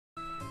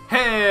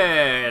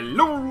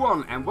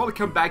everyone, and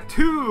welcome back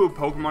to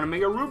Pokemon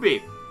Omega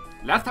Ruby.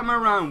 Last time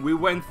around we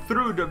went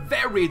through the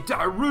very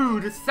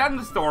Darude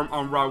sandstorm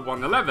on Route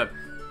 111.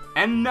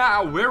 And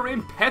now we're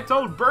in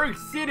Petalburg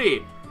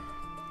City.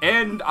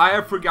 And I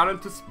have forgotten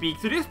to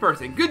speak to this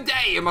person. Good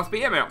day, it must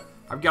be Emil.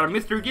 I've got a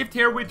mystery gift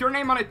here with your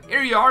name on it.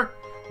 Here you are.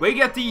 We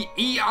get the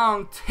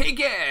Eon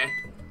ticket.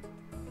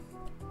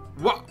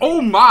 What? Oh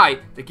my!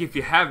 The gift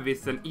you have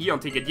is an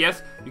Eon ticket,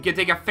 yes. You can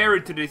take a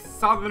ferry to the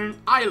southern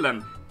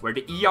island where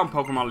the Eon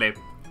Pokemon live.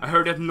 I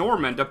heard that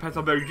Norman, the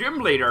Petalburg gym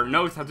leader,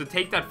 knows how to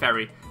take that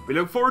ferry. We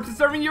look forward to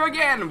serving you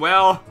again.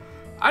 Well,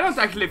 I don't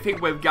actually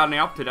think we've gotten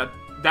up to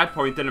that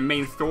point in the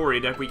main story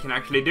that we can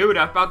actually do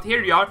that, but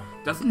here you are.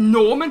 Does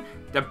Norman,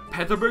 the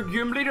Petalburg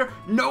gym leader,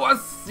 know a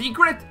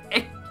secret?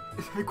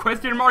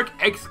 Question mark,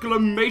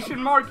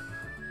 exclamation mark?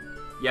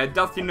 Yeah,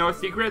 does he know a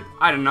secret?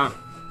 I don't know.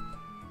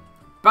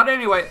 But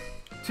anyway,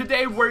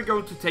 today we're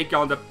going to take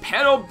on the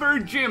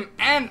Petalburg gym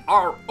and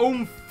our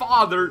own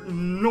father,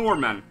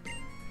 Norman.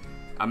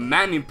 A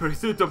man in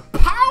pursuit of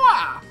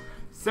power!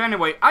 So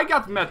anyway, I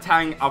got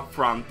Metang up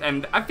front,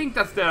 and I think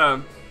that's the...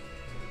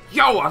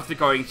 Yo, how's it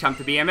going, champ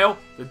to be, Emil?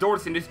 The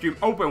doors in this room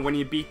open when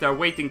you beat the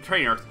waiting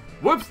trainers.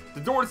 Whoops,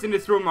 the doors in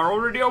this room are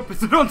already open,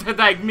 so don't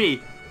attack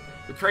me.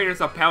 The trainers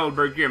of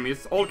Petalburg gym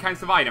use all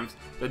kinds of items.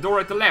 The door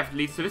at the left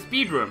leads to the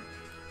speed room.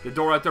 The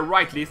door at the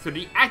right leads to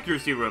the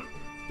accuracy room.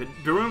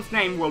 The room's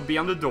name will be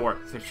on the door,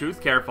 so choose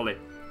carefully.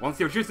 Once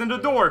you've chosen the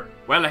door,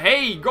 well,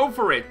 hey, go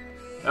for it.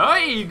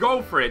 Hey,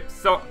 go for it.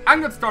 So, I'm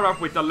gonna start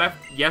off with the left.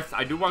 Yes,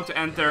 I do want to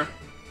enter.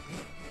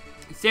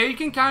 So, you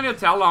can kind of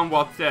tell on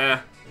what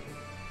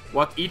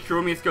each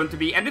room is going to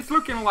be. And it's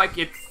looking like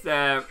it's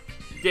the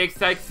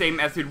exact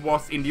same as it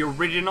was in the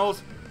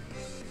originals.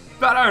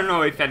 But I don't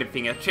know if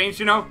anything has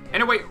changed, you know.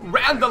 Anyway,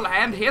 Randall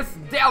and his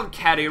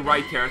Delcatty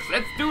right here. So,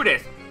 let's do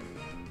this.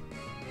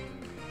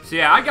 So,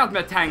 yeah, I got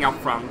Metang up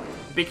front.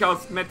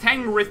 Because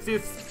Metang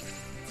resists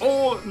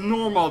all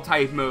normal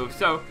type moves,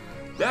 so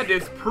that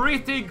is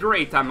pretty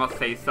great, I must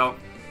say. So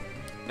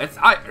let's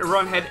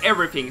run ahead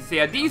everything. So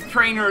yeah, these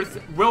trainers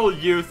will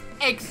use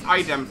X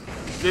items.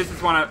 This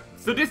is one of...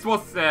 So this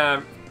was...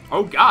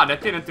 oh god,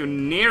 that didn't do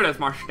nearly as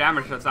much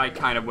damage as I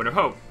kind of would have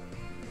hoped.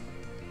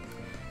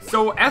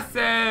 So as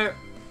the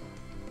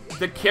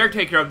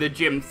caretaker of the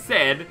gym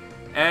said,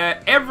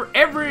 every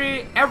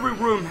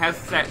room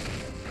has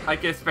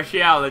like a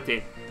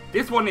speciality.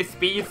 This one is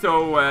speed,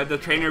 so the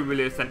trainer will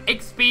use an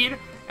X speed.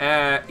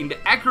 In the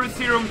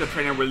accuracy room, the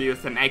trainer will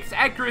use an X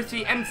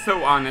accuracy, and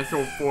so on and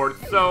so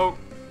forth. So,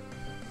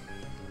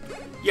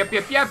 yep,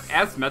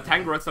 as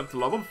Metang grows up to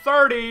level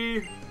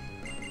 30.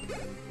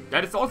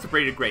 That is also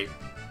pretty great.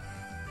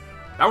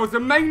 That was a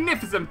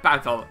magnificent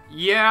battle.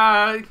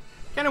 Yeah,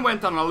 kind of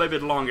went on a little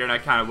bit longer than I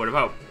kind of would have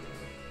hoped.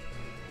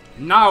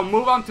 Now,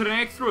 move on to the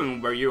next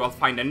room, where you will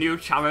find a new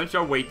challenge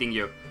awaiting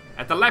you.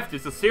 At the left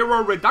is a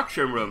zero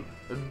reduction room.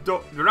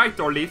 The right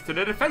door leads to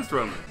the defense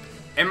room.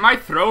 And my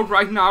throat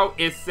right now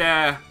is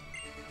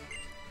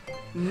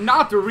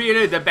not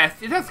really the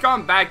best. It has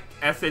gone back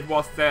as it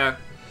was a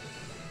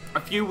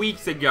few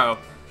weeks ago.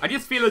 I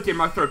just feel it in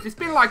my throat. It's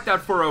been like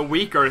that for a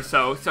week or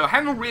so. So I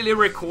haven't really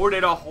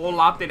recorded a whole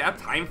lot in that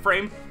time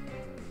frame,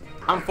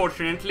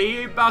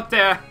 unfortunately. But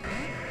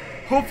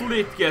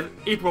hopefully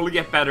it will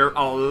get better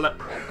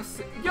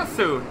just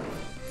soon.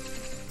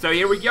 So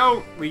here we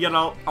go. We get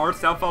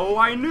ourselves a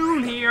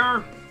Linoon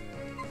here.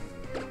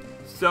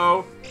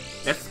 So,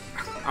 let's...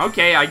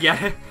 Okay, I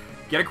get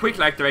a quick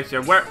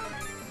activation. Where...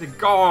 The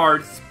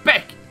guard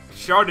spec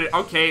sharded...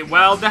 Okay,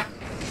 well, that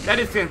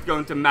isn't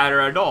going to matter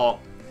at all.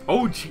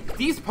 Oh, gee,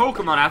 these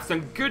Pokemon have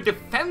some good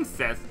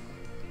defenses.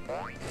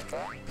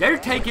 They're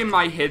taking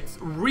my hits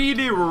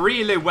really,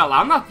 really well.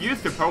 I'm not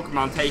used to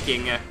Pokemon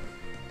taking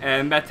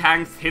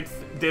Metang's hits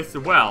this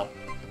well.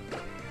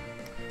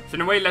 So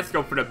anyway, let's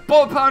go for the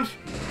Ball Punch.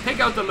 Take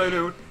out the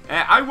Linoon.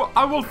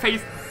 I will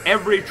face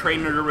every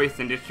trainer there is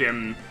in this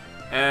gym.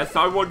 So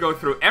I will go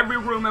through every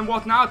room and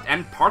whatnot,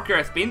 and Parker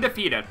has been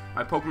defeated.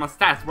 My Pokemon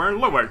stats weren't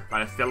lowered,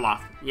 but I still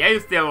lost. Yeah, you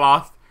still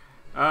lost.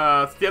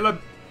 Still a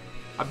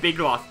big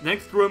loss. The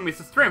next room is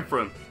a strength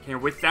room. Can you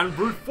withstand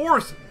brute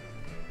force?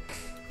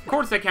 Of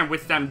course I can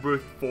withstand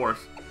brute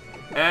force.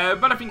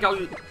 But I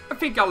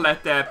think I'll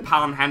let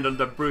Palm handle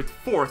the brute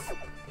force.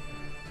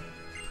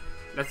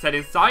 Let's head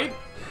inside.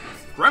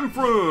 Strength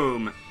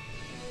room.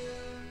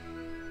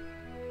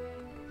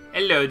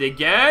 Hello there,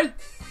 girl.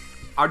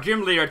 Our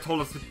gym leader told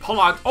us to pull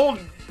out all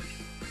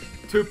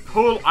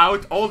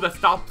the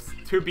stops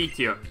to beat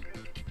you.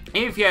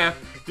 If you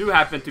do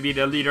happen to be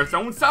the leader's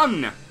own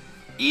son.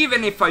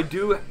 Even if I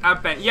do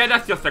happen... Yeah,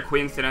 that's just a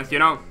coincidence, you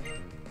know.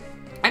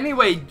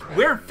 Anyway,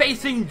 we're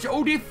facing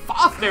Jodie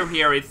Foster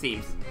here, it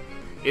seems.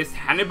 Is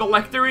Hannibal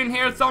Lecter in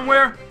here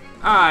somewhere?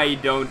 I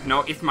don't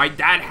know. Is my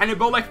dad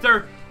Hannibal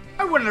Lecter?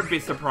 I wouldn't be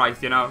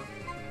surprised, you know.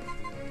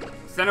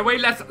 So anyway,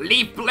 let's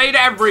Leaf Blade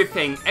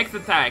everything. X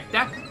attack.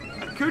 That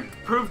could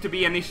prove to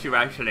be an issue,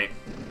 actually.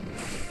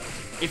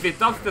 If it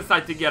does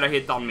decide to get a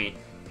hit on me.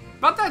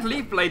 But that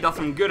Leaf Blade does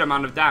some good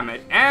amount of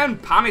damage.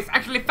 And Pan is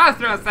actually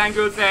faster than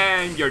Zangoose,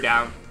 and you're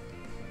down.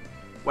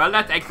 Well,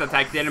 that X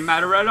attack didn't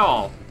matter at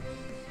all.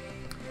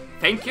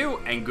 Thank you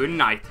and good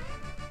night.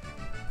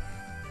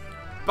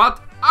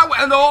 But I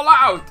went all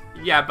out!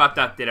 Yeah, but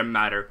that didn't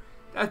matter.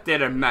 That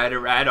didn't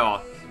matter at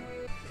all.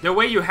 The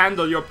way you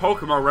handle your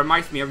Pokemon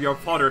reminds me of your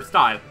father's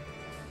style.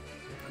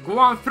 Go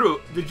on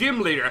through, the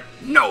gym leader.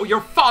 No,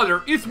 your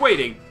father is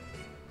waiting.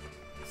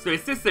 So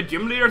is this the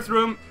gym leader's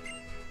room?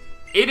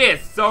 It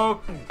is, so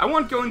I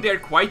won't go in there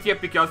quite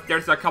yet because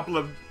there's a couple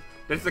of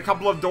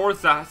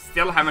doors that I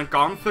still haven't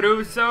gone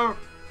through, so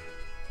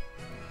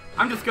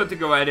I'm just going to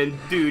go ahead and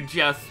do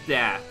just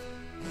that.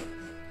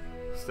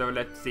 So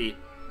let's see.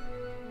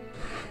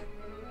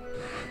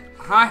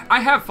 I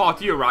have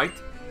fought you, right?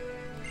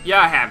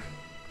 Yeah, I have.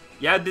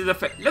 Yeah,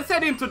 let's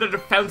head into the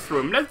defense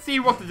room. Let's see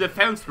what the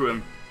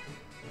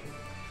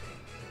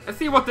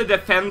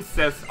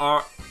defenses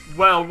are.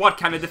 Well, what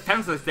kind of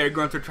defenses they're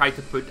going to try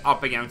to put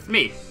up against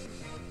me.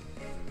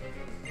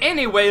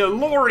 Anyway,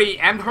 Lori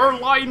and her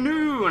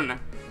Linoon.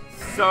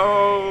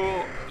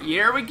 So,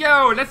 here we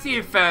go. Let's see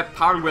if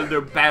Pound will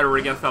do better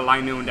against a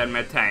Linoon than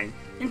Metang.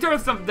 In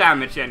terms of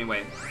damage,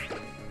 anyway.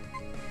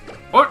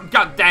 Oh,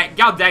 god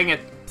dang it.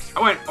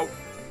 Oh, I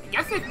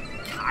guess it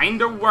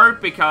kind of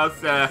worked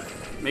because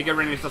Mega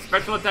Ring is a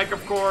special attack,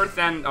 of course.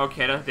 And,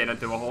 okay, that didn't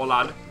do a whole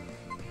lot.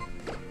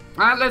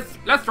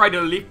 Let's try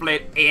the Leaf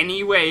Blade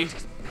anyway.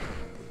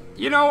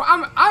 You know,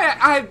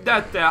 I have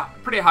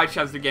that pretty high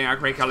chance to getting a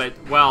critical hit.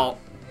 Well,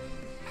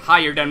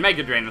 higher than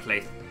Mega Drain at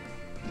least.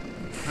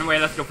 Anyway,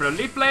 let's go for the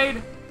Leaf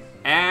Blade.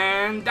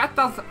 And that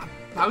does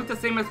about the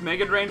same as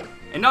Mega Drain.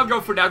 And I'll go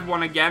for that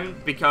one again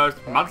because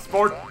Mud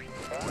Sport.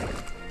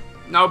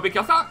 No,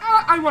 because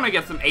I want to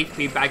get some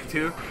HP back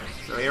too.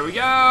 So here we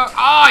go.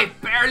 Oh,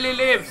 it barely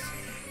lives.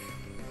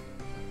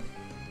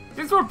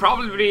 This will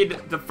probably be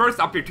the first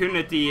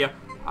opportunity.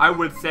 I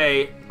would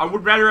say I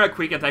would rather a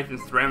quick attack than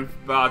strength,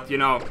 but you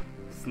know,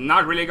 it's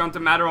not really going to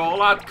matter a whole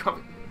lot.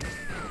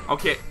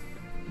 Okay.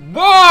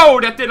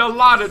 Whoa! That did a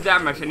lot of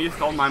damage and you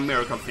stole my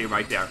Miracle Seed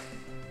right there.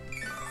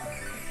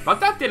 But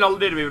that did a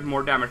little bit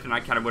more damage than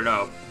I kind of would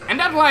hope. And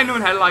that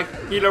Linoon had like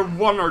either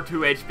 1 or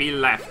 2 HP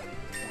left.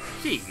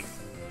 Jeez.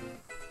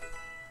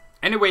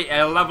 Anyway,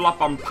 a level up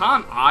on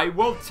Pan, I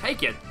will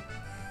take it.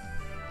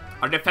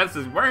 Our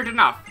defenses weren't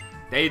enough.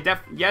 They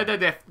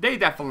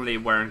definitely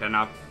weren't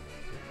enough.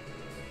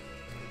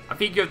 I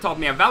think you taught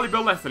me a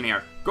valuable lesson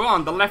here. Go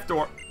on, the left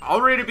door.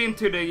 Already been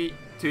to the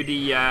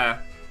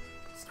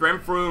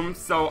strength room,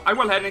 so I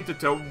will head into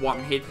the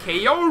one-hit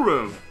KO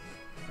room.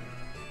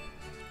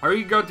 Are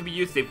you going to be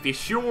using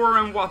Fissure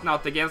and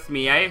whatnot against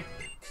me, eh?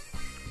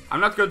 I'm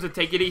not going to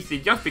take it easy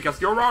just because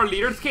you're our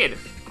leader's kid.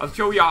 I'll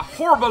show you how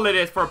horrible it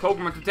is for a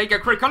Pokemon to take a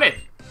critical hit.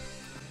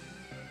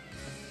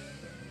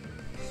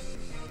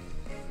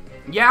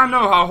 Yeah, I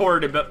know how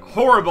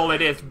horrible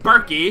it is,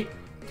 Berkey,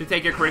 to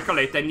take a critical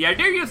hit. And yeah,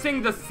 they're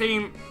using the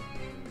same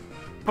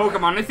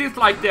Pokemon. It seems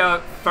like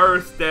the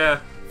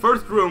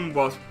first room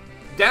was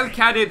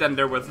Delcatty, then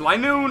there was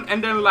Linoon,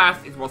 and then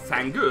last it was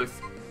Zangoose.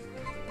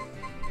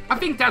 I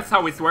think that's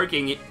how it's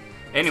working.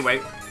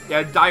 Anyway,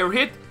 dire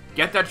hit,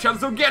 get that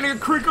chance of getting a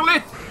critical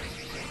hit.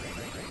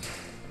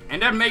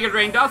 And that Mega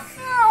Drain does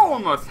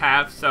almost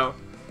half, so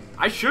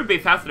I should be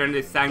faster than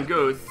this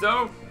Zangoose.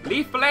 So,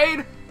 Leaf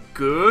Blade,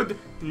 good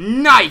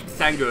night,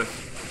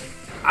 Zangoose.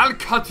 I'll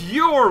cut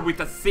your with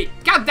a C.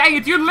 God dang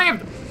it, you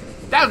lived!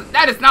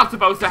 That is not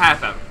supposed to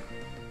happen.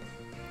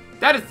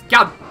 That is,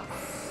 god.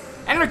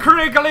 And the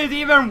critical hit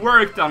even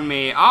worked on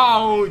me.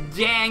 Oh,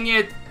 dang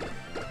it.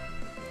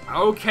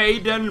 Okay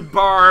then,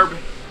 Barb.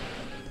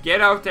 Get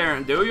out there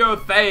and do your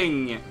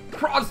thing.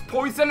 Cross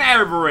poison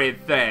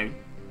everything.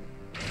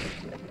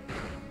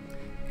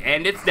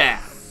 And it's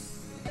that.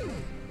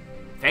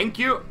 Thank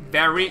you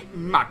very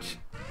much.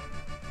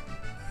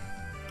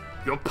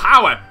 Your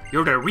power,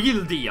 you're the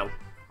real deal.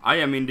 I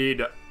am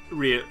indeed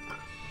real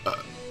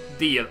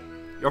deal.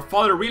 Your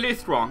father really is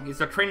strong.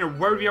 He's a trainer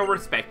worthy of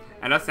respect,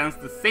 and I sense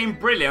the same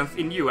brilliance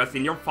in you as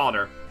in your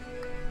father.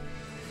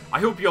 I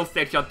hope you'll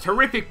stage a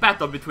terrific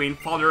battle between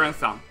father and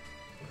son.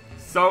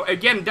 So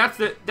again, that's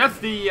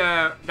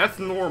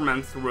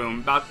Norman's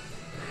room, but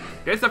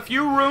there's a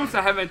few rooms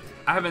I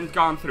haven't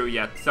gone through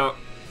yet. So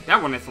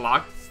that one is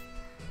locked.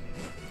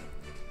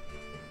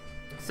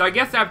 So I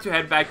guess I have to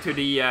head back to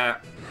the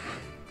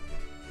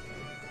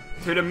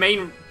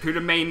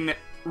main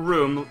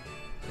room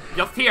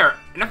just here.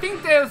 And I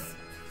think there's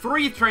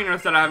 3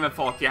 trainers that I haven't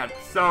fought yet.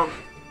 So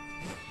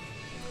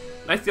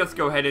let's just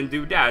go ahead and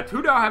do that.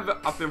 Who do I have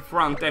up in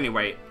front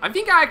anyway? I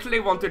think I actually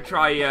want to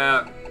try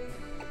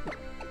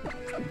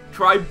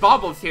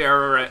Bubbles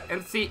here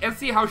and see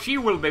how she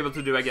will be able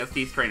to do against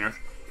these trainers.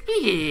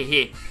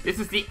 This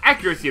is the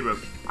accuracy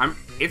room.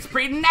 It's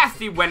pretty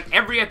nasty when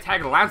every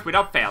attack lands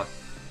without fail.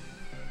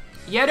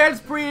 Yeah,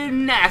 that's pretty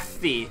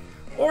nasty.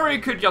 Or you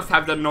could just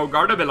have the no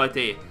guard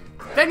ability.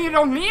 Then you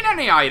don't need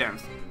any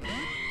items.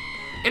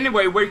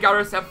 Anyway, we got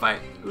ourselves a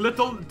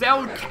little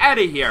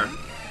Delcatty here.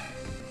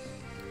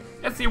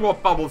 Let's see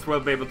what Bubbles will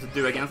be able to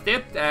do against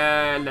it.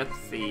 Let's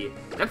see.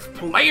 Let's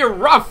play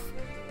rough.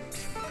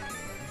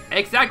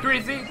 X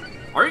accuracy.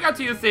 Are you guys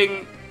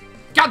using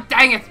God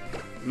dang it!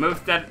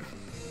 Moves that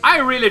I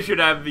really should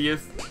have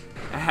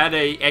had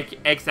a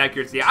X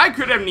accuracy. I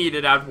could have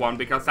needed that one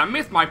because I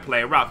missed my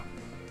play rough.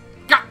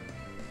 God.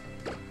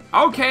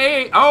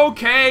 Okay,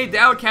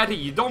 Delcat,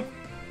 you don't.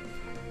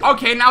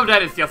 Okay, now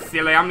that is just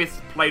silly. I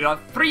misplayed it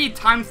 3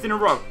 times in a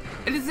row.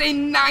 It is a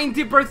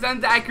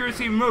 90%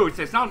 accuracy move.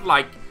 So it's not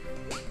like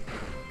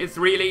it's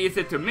really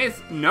easy to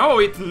miss. No,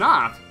 it's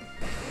not.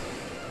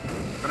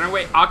 But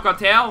anyway, Aqua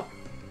Tail.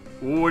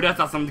 Ooh, that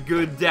does some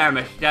good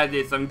damage. That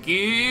is some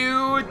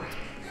good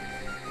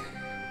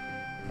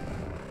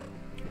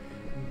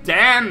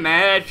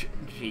damage.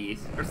 Jeez,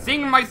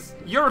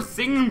 you're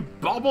singing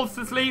Bubbles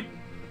to sleep.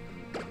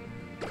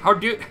 How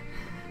do you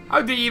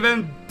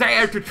even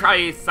dare to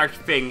try such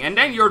thing? And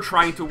then you're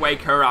trying to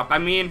wake her up. I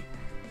mean,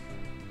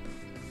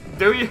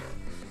 do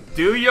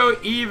you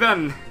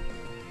even?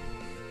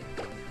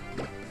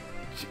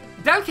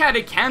 That cat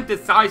can't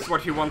decide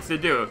what she wants to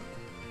do.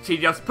 She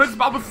just puts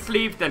Bubbles to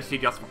sleep, then she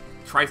just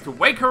tries to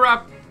wake her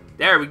up.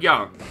 There we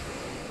go.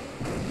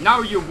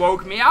 Now you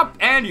woke me up,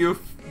 and you're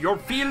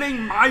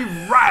feeling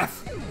my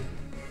wrath.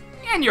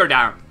 And you're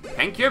down.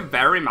 Thank you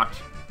very much.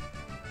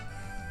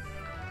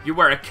 You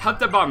were a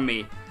cut above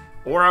me,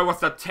 or I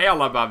was a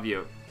tail above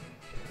you.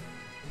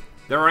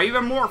 There are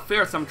even more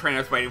fearsome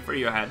trainers waiting for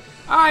you ahead.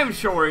 I'm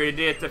sure you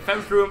did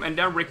defense room and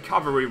then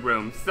recovery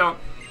room. So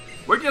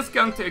we're just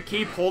going to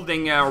keep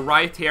holding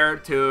right here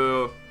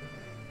to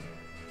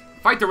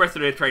fight the rest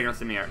of the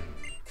trainers in here.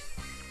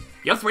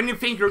 Just when you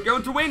think you're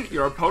going to win,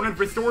 your opponent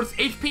restores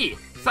HP.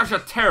 Such a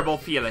terrible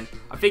feeling.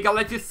 I think I'll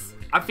let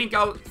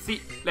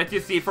you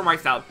see for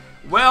myself.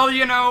 Well,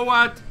 you know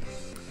what?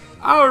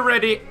 I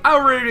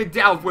already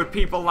dealt with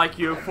people like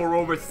you for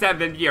over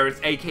 7 years,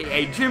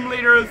 aka gym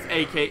leaders,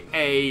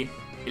 aka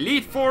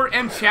Elite Four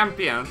and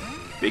champions,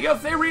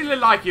 because they really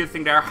like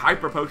using their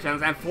hyper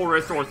potions and full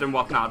restores and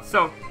whatnot.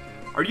 So,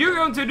 are you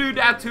going to do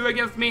that too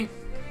against me?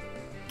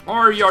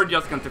 Or you're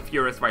just going to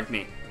furious fight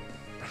me?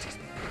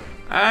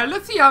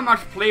 Let's see how much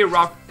play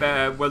rough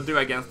will do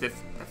against this.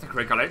 That's a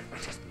critical hit.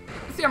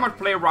 Let's see how much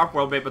play rough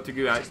will be able to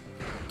do.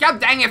 God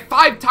dang it,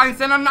 5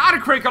 times and another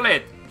critical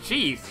hit!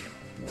 Jeez.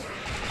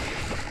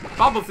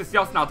 Bubbles is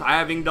just not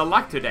having the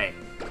luck today.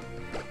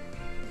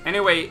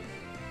 Anyway,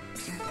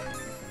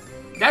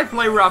 that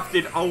play rough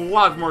did a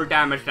lot more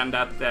damage than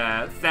that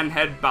Zen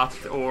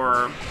Headbutt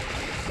or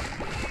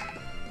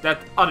that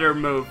other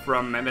move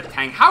from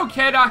Metang. How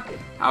can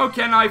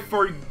I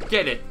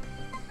forget it?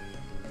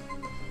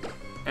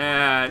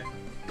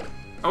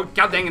 Oh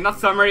god dang it, not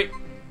summary.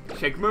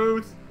 Check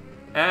moves.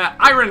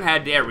 Iron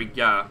Head, there we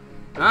go.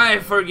 I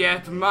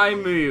forget my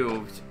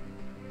moves.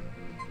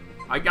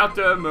 I got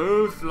the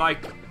moves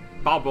like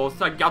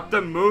Bubbles. I got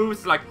the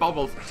moves like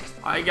Bubbles.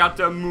 I got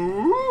the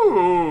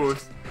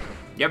moves.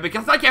 Yeah,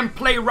 because I can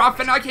play rough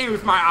and I can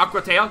use my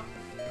Aqua Tail.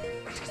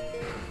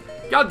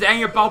 God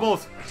dang it,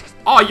 Bubbles.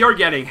 Oh, you're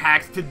getting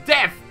hacked to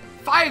death.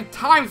 5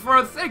 times for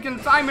a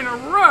 2nd time in a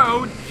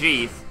row.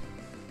 Jeez.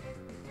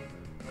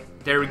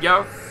 There we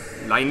go.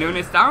 Line Noon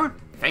is down.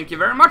 Thank you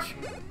very much.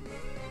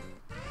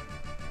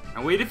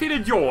 And we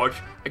defeated George.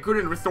 I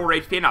couldn't restore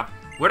HP enough.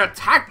 With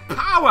attack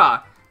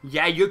power!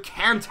 Yeah, you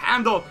can't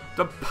handle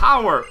the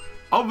power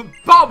of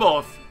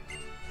Bubbles!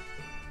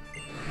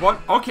 What?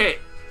 Okay.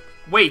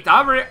 Wait,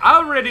 I've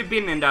already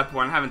been in that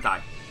one, haven't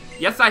I?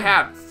 Yes, I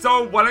have.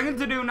 So, what I'm going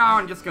to do now,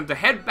 I'm just going to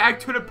head back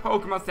to the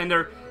Pokemon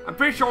Center. I'm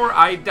pretty sure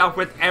I dealt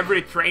with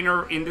every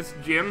trainer in this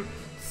gym.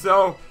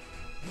 So,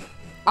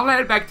 I'll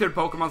head back to the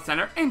Pokemon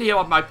Center and heal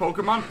up my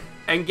Pokemon.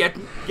 And get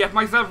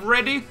myself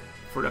ready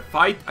for the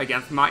fight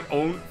against my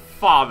own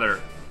father.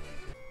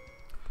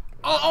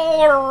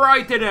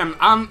 Alrighty then,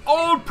 I'm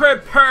all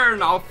prepared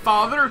now,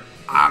 father.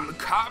 I'm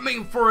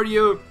coming for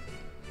you.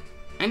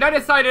 And I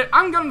decided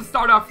I'm gonna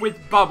start off with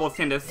Bubbles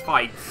in this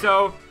fight.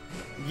 So,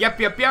 yep.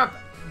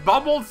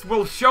 Bubbles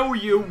will show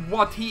you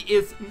what he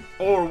is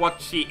or what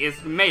she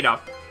is made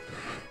of.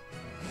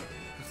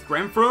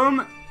 Scram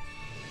room.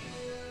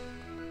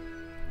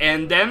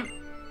 And then,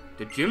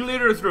 the gym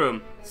leader's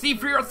room. See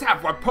for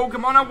yourself what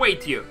Pokemon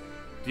await you.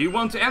 Do you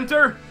want to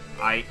enter?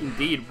 I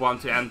indeed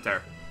want to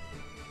enter.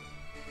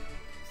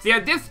 See,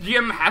 this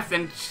gym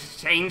hasn't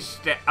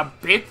changed a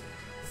bit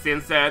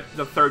since the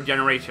 3rd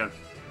generation.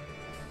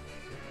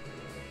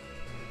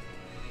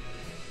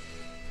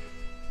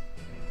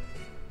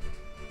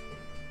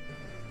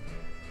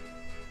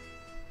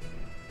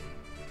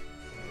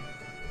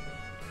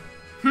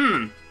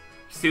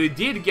 So you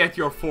did get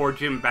your 4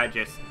 gym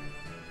badges.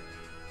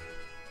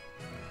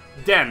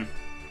 Then,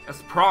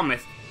 as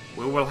promised,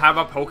 we will have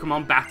a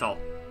Pokemon battle.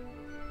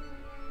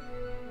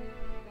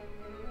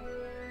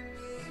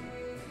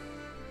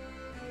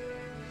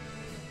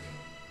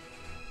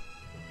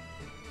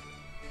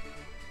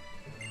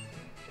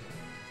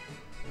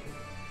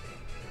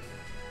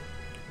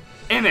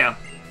 Emil,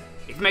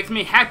 it makes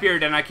me happier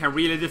than I can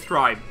really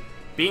describe,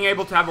 being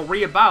able to have a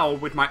real battle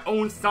with my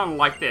own son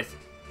like this.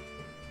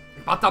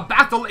 But a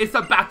battle is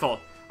a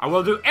battle. I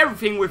will do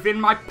everything within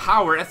my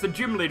power as a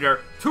gym leader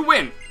to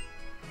win.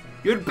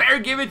 You'd better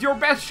give it your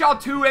best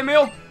shot too,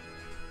 Emil.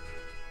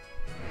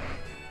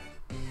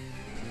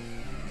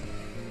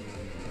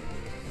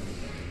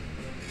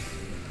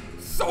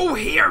 So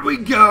here we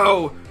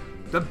go!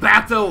 The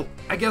battle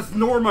against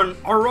Norman,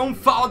 our own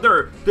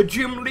father, the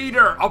gym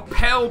leader of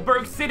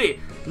Petalburg City.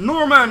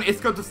 Norman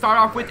is going to start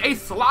off with a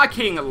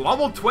Slaking,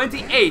 level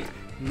 28,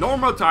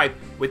 normal type,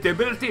 with the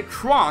ability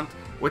Trant,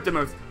 with the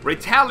moves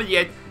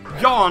Retaliate,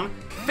 Yawn,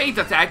 Fate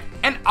Attack,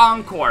 and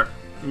Encore.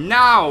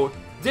 Now,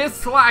 this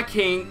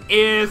Slaking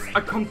is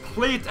a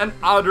complete and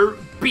utter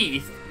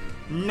beast.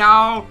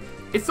 Now,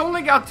 it's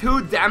only got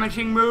 2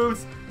 damaging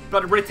moves,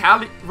 but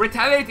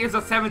Retaliate is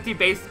a 70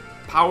 base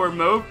power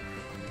move.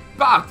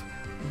 But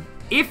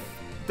if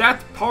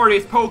that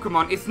party's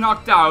Pokemon is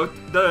knocked out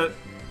the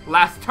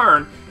last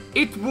turn,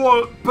 it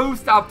will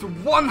boost up to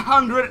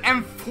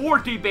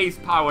 140 base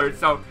power,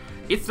 so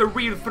it's a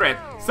real threat.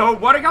 So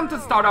what I'm going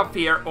to start off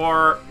here,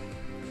 or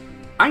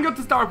I'm going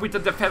to start with the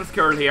defense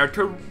curl here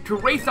to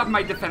raise up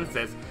my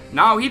defenses.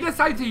 Now he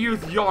decided to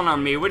use Yawn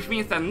on me, which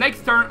means that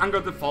next turn I'm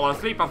going to fall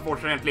asleep,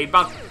 unfortunately,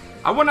 but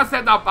I want to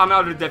set up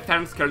another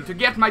defense curl to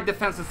get my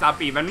defenses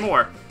up even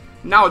more.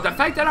 Now, the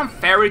fact that I'm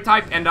Fairy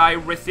type and I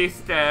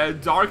resist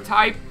Dark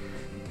type,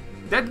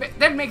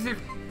 that makes it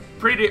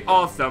pretty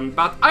awesome.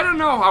 But I don't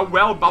know how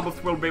well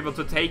Bubbles will be able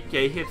to take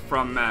a hit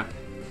from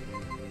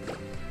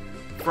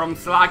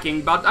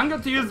Slaking. But I'm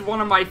going to use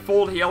one of my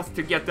full heals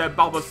to get the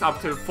Bubbles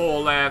up to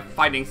full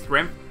fighting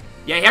strength.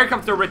 Yeah, here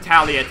comes the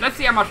Retaliate. Let's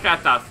see how much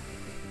that does.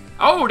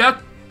 Oh,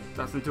 that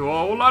doesn't do a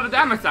whole lot of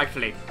damage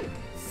actually.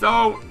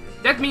 So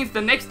that means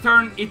the next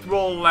turn it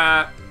will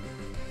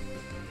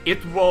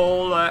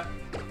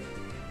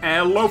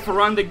loaf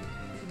around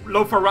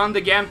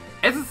again.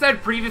 As I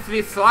said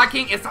previously,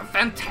 Slaking is a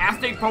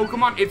fantastic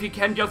Pokemon if you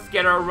can just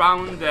get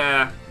around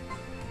the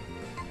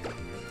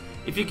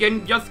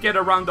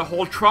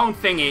whole Throne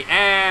thingy.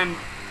 And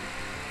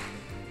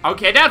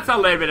okay, that's a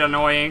little bit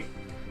annoying.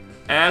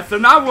 So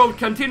now we'll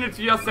continue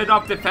to just set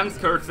up defense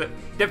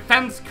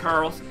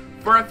curls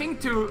for I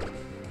think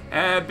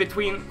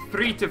between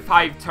 3 to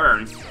 5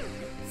 turns.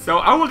 So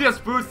I will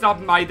just boost up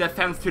my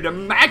defense to the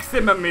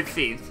maximum it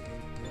seems.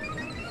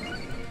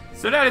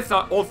 So that is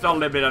also a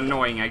little bit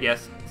annoying, I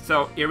guess.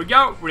 So here we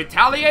go,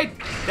 Retaliate.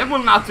 That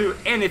will not do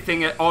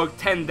anything or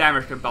 10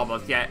 damage to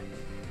Bubbles yet.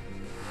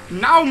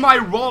 Now my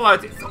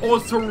rollout is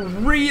also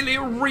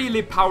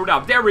really powered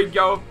up. There we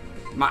go.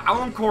 My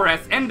Encore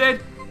has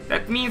ended.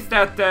 That means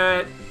that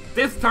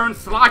this turn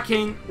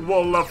Slaking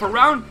will loaf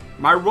around.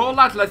 My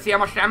rollout, let's see how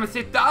much damage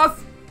it does.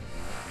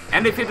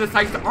 And if it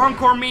decides to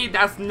Encore me,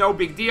 that's no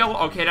big deal.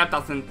 Okay, that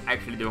doesn't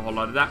actually do a whole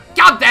lot of that.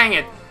 God dang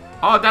it!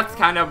 Oh, that's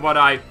kind of what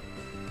I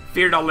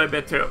feared a little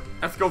bit too.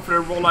 Let's go for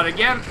the rollout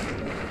again.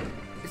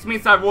 This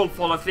means I will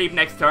fall asleep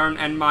next turn,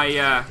 and my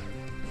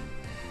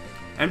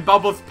and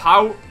Bubbles'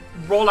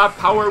 rollout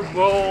power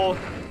will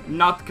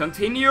not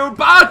continue,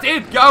 but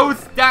it goes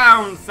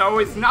down, so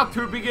it's not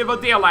too big of a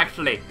deal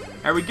actually.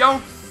 There we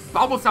go.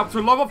 Bubbles up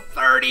to level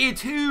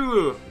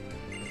 32.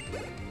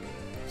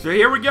 So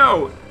here we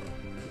go.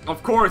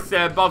 Of course,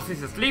 Bubbles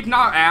is asleep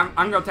now, and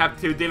I'm going to have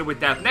to deal with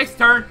that next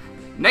turn.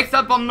 Next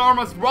up on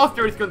Norman's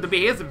roster is going to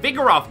be his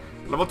Vigoroth,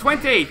 level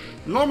 28,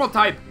 normal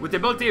type, with the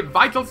ability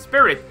Vital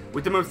Spirit,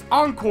 with the moves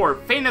Encore,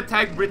 Feint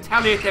Attack,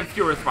 Retaliate, and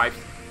Furious Stripes.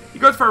 He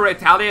goes for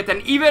Retaliate,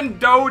 and even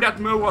though that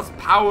move was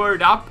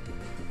powered up,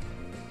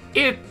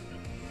 it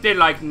did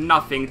like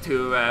nothing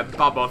to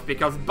Bubbles,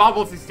 because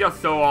Bubbles is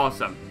just so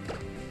awesome.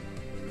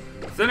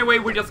 So anyway,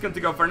 we're just going to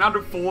go for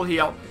another full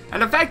heal,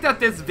 and the fact that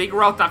this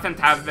Vigoroth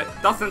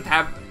doesn't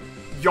have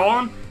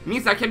Yawn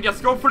means I can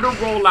just go for the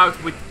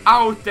rollout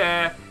without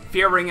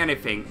fearing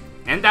anything.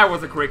 And that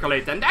was a critical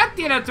hit, and that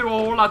didn't do a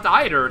whole lot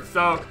either,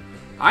 so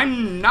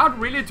I'm not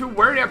really too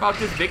worried about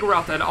this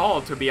Vigoroth at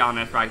all, to be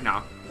honest, right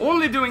now.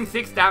 Only doing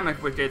 6 damage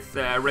with its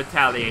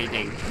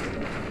retaliating.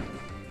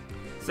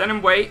 So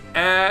anyway,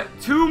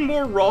 2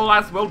 more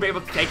rollouts will be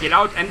able to take it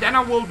out, and then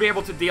I will be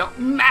able to deal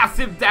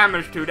massive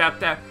damage to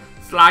that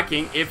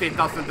Slaking if it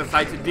doesn't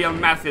decide to deal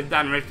massive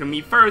damage to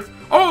me first.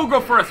 Oh,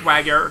 go for a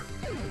Swagger!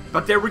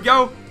 But there we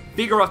go,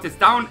 Vigoroth is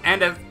down,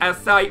 and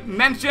as I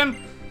mentioned,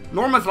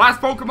 Norman's last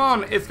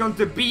Pokemon is going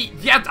to be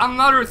yet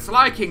another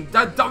Slaking.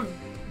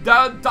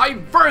 The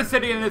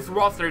diversity in its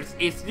rosters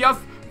is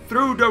just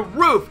through the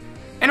roof.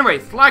 Anyway,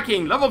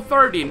 Slaking, level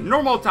 30,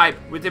 normal type,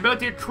 with the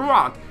ability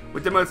Trant,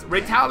 with the most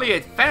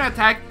Retaliate, Feint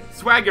Attack,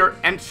 Swagger,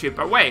 and Chip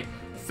Away.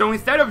 So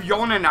instead of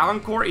Yawn and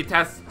Encore, it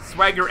has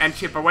Swagger and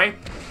Chip Away.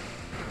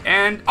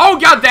 And, oh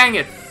god dang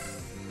it!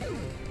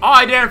 Oh,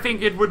 I didn't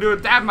think it would do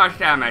that much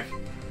damage.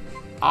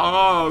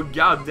 Oh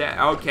god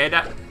damn, okay,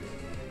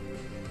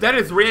 that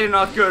is really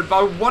not good.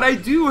 But what I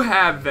do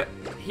have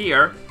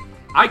here,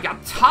 I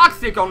got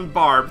Toxic on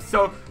Barb.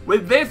 So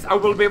with this, I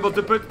will be able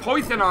to put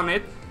Poison on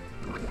it.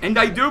 And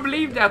I do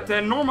believe that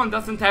Norman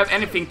doesn't have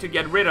anything to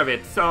get rid of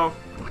it. So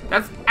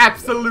that's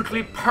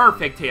absolutely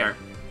perfect here.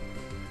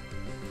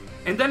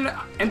 And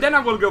then I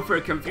will go for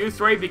a Confused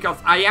Ray because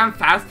I am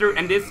faster,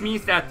 and this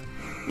means that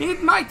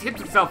it might hit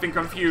itself in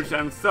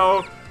confusion.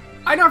 So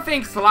I don't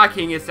think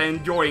Slaking is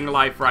enjoying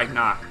life right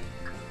now.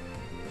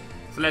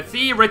 So let's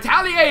see,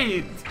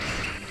 Retaliate!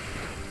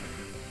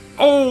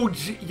 Oh,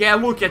 yeah,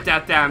 look at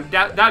that damage.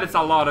 That is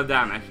a lot of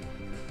damage.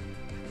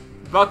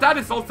 But that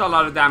is also a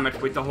lot of damage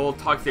with the whole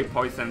toxic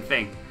poison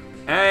thing.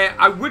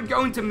 I would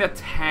go into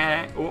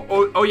Metang.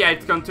 Oh yeah,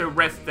 it's going to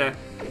rest.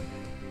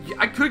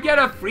 I could get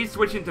a free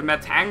switch into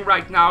Metang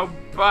right now,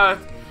 but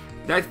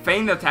that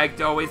feint attack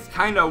though is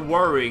kind of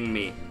worrying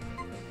me.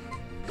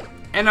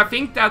 And I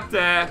think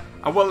that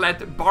I will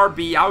let Barb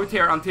be out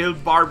here until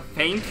Barb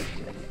faints.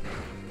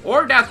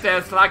 Or that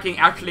slacking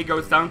actually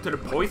goes down to the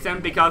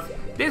poison, because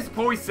this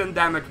poison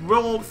damage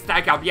will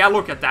stack up. Yeah,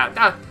 look at that.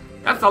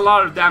 That's a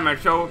lot of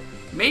damage. So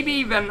maybe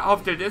even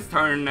after this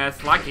turn,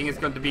 slacking is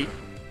going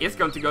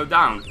to go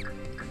down.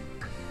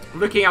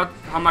 Looking at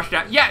how much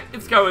that, yeah,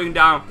 it's going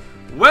down.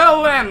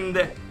 Well,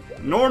 and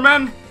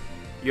Norman,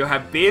 you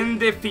have been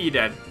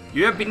defeated.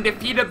 You have been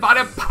defeated by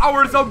the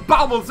powers of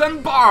Bubbles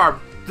and Barb,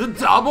 the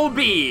Double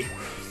B.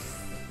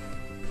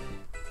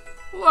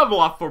 Level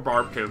up for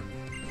Barb too.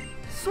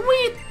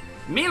 Sweet!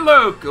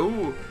 Milook!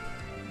 Ooh.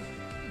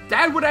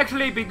 That would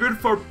actually be good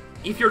for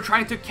if you're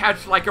trying to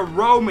catch like a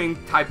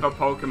roaming type of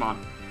Pokemon.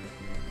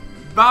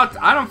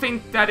 But I don't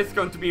think that is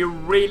going to be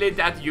really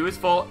that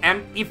useful.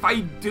 And if I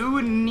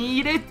do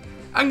need it,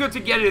 I'm going to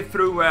get it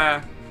through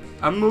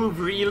the move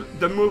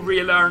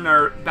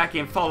relearner back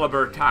in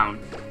Petalburg town.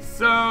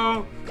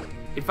 So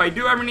if I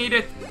do ever need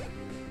it,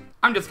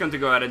 I'm just going to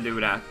go ahead and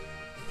do that.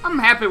 I'm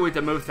happy with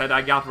the moves that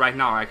I got right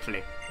now,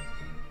 actually.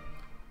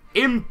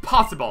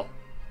 Impossible!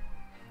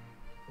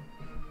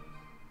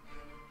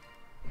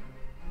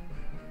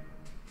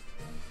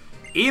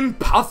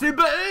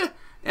 Impossible?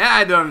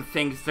 I don't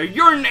think so.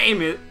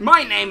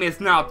 My name is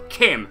not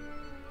Kim.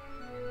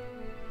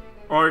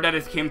 Or that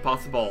is Kim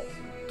Possible.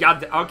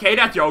 God, okay,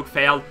 that joke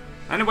failed.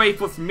 Anyway, it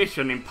was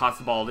Mission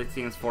Impossible, it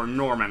seems, for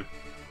Norman.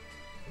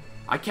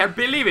 I can't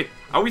believe it.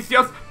 I was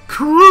just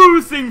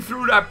cruising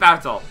through that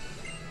battle.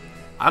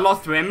 I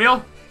lost to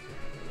Emil.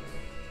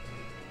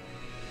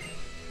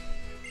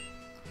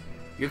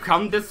 You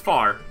come this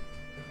far.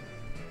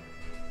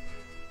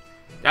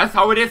 That's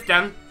how it is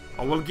then.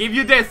 I will give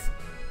you this.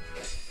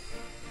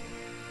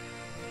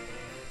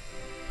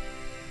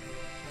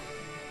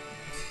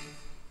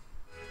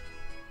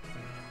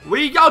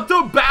 We got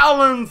the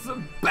balance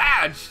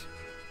badge.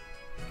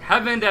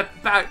 Having that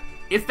badge,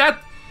 is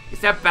that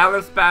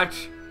balance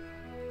badge?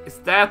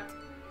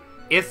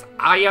 Is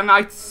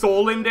Ionite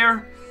Soul in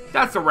there?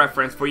 That's a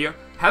reference for you.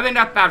 Having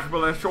that badge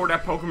will ensure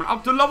that Pokemon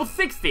up to level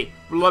 60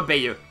 will obey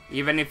you,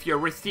 even if you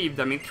receive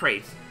them in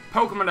trades.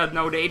 Pokemon that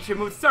know the HM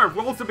move Surf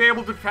will also be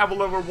able to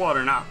travel over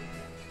water now.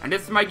 And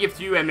this is my gift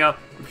to you, Emil.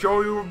 I'm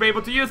sure you will be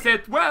able to use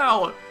it.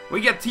 Well, we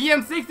get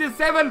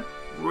TM67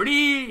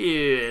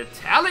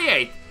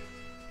 Retaliate.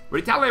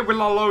 Retaliate will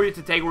allow you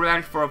to take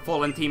revenge for a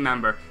fallen team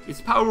member.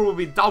 Its power will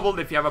be doubled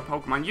if you have a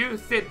Pokemon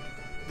use it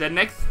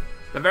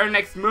the very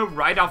next move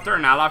right after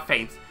an ally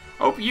faints.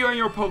 Hope you and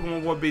your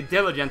Pokemon will be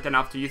diligent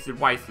enough to use it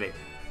wisely.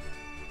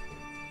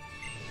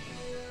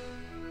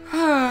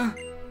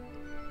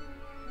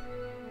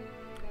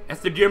 As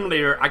the gym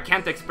leader, I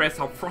can't express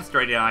how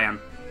frustrated I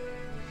am.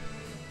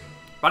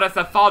 But as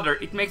a father,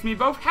 it makes me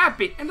both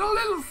happy and a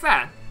little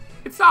sad.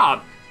 It's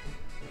odd.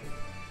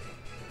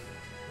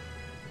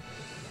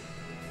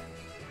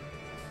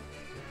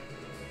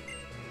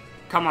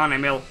 Come on,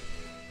 Emil.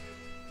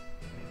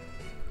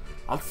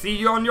 I'll see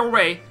you on your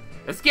way.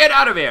 Let's get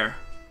out of here.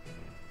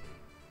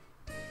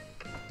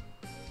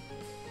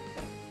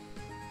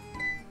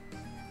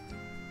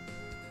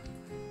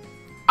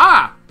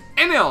 Ah!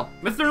 Emil!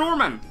 Mr.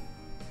 Norman!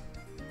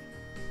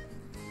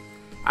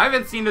 I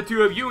haven't seen the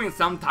two of you in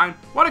some time.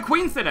 What a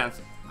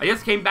coincidence! I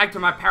just came back to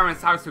my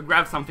parents' house to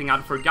grab something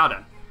I'd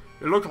forgotten.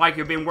 You look like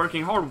you've been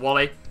working hard,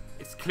 Wally.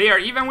 It's clear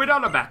even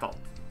without a battle.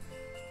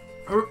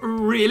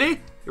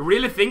 Really? You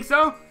really think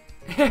so?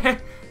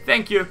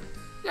 Thank you.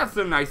 That's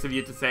so nice of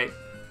you to say.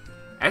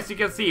 As you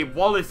can see,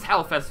 Wally's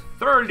health has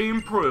thoroughly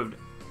improved.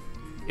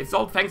 It's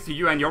all thanks to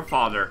you and your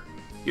father.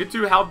 You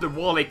two helped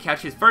Wally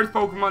catch his first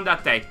Pokemon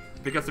that day.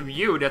 Because of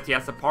you that he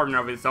has a partner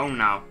of his own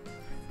now.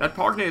 That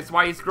partner is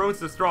why he's grown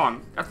so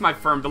strong. That's my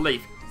firm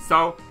belief.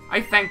 So,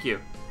 I thank you.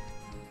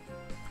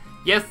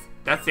 Yes,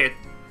 that's it.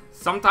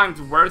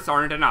 Sometimes words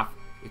aren't enough.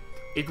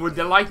 It would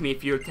delight me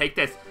if you take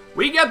this.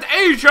 We get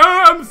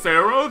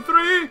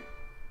HM03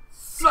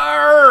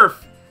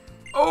 Surf!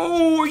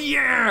 Oh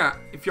yeah!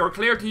 If you're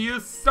clear to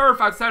use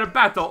Surf outside of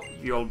battle,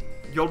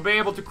 you'll be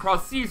able to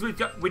cross seas with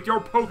your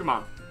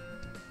Pokemon.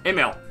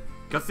 Emil,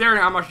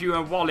 considering how much you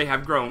and Wally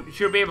have grown, you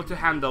should be able to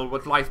handle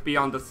what lies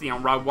beyond the sea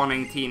on Route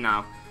 118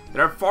 now.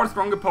 There are far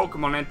stronger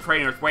Pokemon and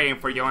trainers waiting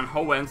for you on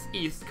Hoen's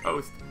east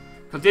coast.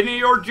 Continue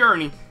your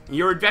journey and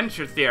your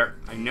adventures there.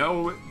 I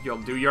know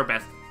you'll do your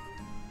best.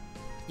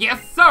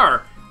 Yes,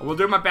 sir! I will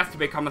do my best to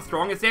become as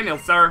strong as Emil,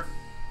 sir.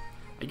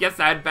 I guess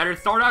I had better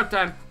start out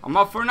then. I'm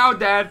off for now,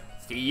 Dad.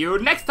 See you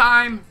next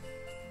time!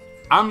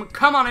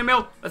 Come on,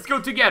 Emil. Let's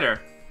go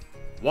together.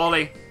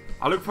 Wally,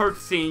 I look forward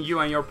to seeing you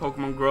and your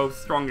Pokemon grow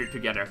stronger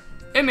together.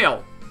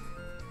 Emil!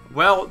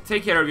 Well,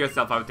 take care of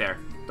yourself out there.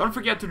 Don't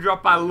forget to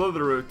drop by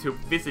Luluru to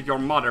visit your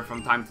mother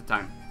from time to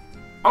time.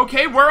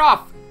 Okay, we're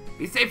off!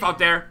 Be safe out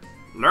there.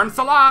 Learn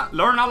a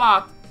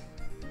lot.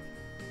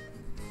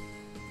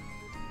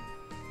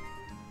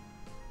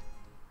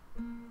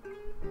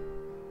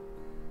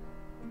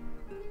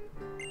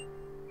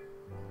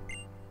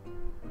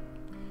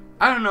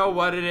 I don't know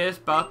what it is,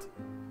 but...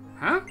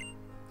 Huh?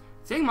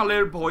 Seeing my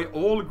little boy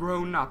all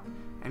grown up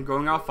and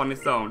going off on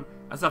his own.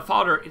 As a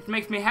father, it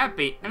makes me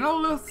happy and a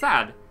little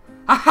sad.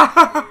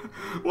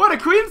 What a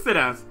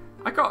coincidence!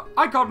 I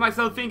caught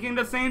myself thinking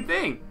the same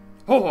thing.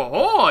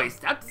 Oh, is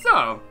that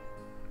so?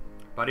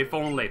 But if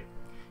only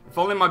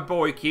my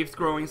boy keeps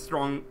growing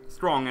strong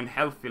and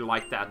healthy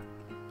like that.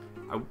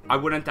 I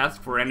wouldn't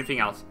ask for anything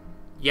else.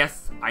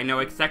 Yes, I know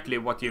exactly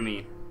what you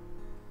mean.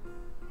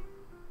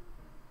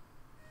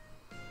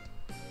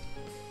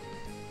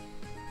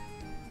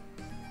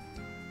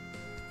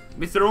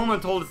 Mr. Ullman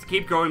told us to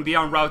keep going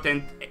beyond Route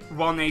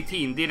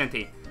 118, didn't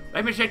he?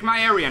 Let me check my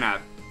area now.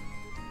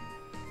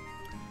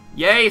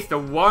 Yay, it's the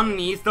one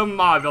east of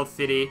Marvel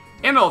City.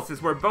 Emil,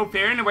 since we're both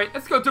here anyway,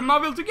 let's go to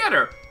Marvel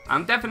together.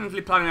 I'm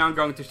definitely planning on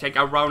going to check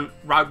out Route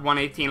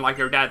 118 like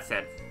your dad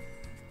said.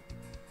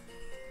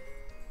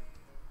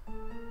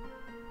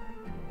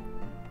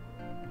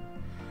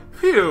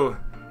 Phew,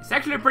 it's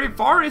actually pretty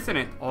far, isn't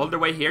it? All the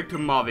way here to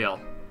Marvel.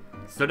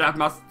 So that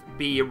must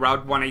be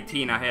Route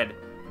 118 ahead.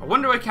 I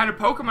wonder what kind of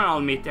Pokemon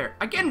I'll meet there.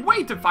 I can't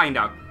wait to find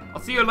out.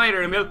 I'll see you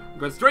later, Emil. I'm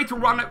going straight to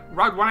Route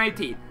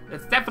 118.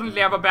 Let's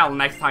definitely have a battle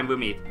next time we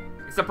meet.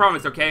 It's a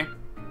promise, okay?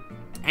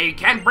 Hey, you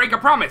can't break a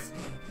promise.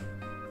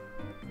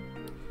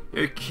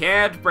 You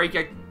can't break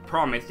a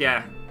promise,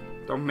 yeah.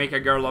 Don't make a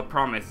girl a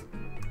promise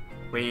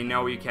when you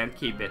know you can't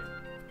keep it.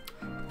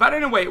 But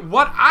anyway,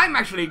 what I'm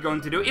actually going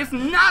to do is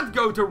not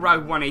go to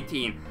Route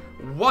 118.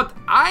 What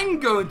I'm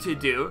going to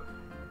do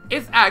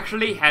is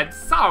actually head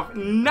south.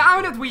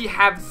 Now that we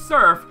have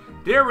Surf,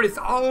 there is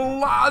a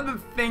lot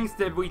of things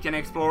that we can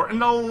explore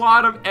and a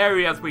lot of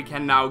areas we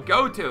can now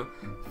go to,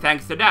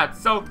 thanks to that.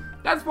 So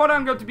that's what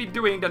I'm going to be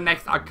doing the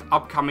next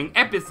upcoming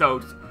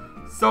episodes.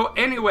 So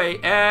anyway,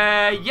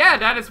 yeah,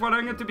 that is what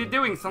I'm going to be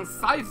doing, some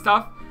side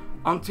stuff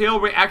until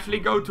we actually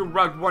go to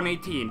Route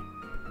 118.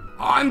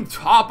 On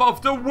top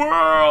of the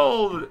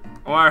world!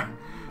 Or,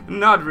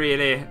 not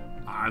really,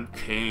 I'm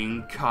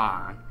King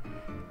Kong.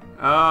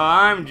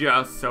 I'm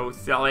just so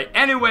silly.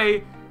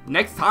 Anyway,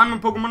 next time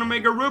on Pokemon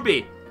Omega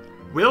Ruby,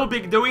 we'll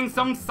be doing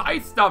some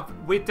side stuff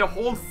with the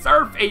whole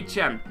Surf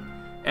HM.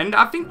 And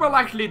I think we'll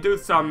actually do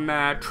some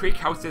trick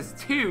houses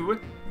too.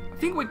 I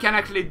think we can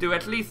actually do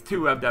at least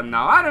 2 of them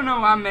now. I don't know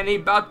how many,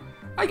 but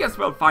I guess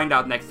we'll find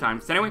out next time.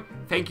 So anyway,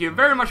 thank you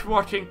very much for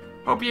watching.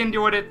 Hope you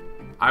enjoyed it.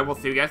 I will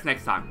see you guys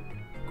next time.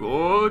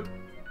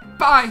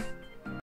 Goodbye.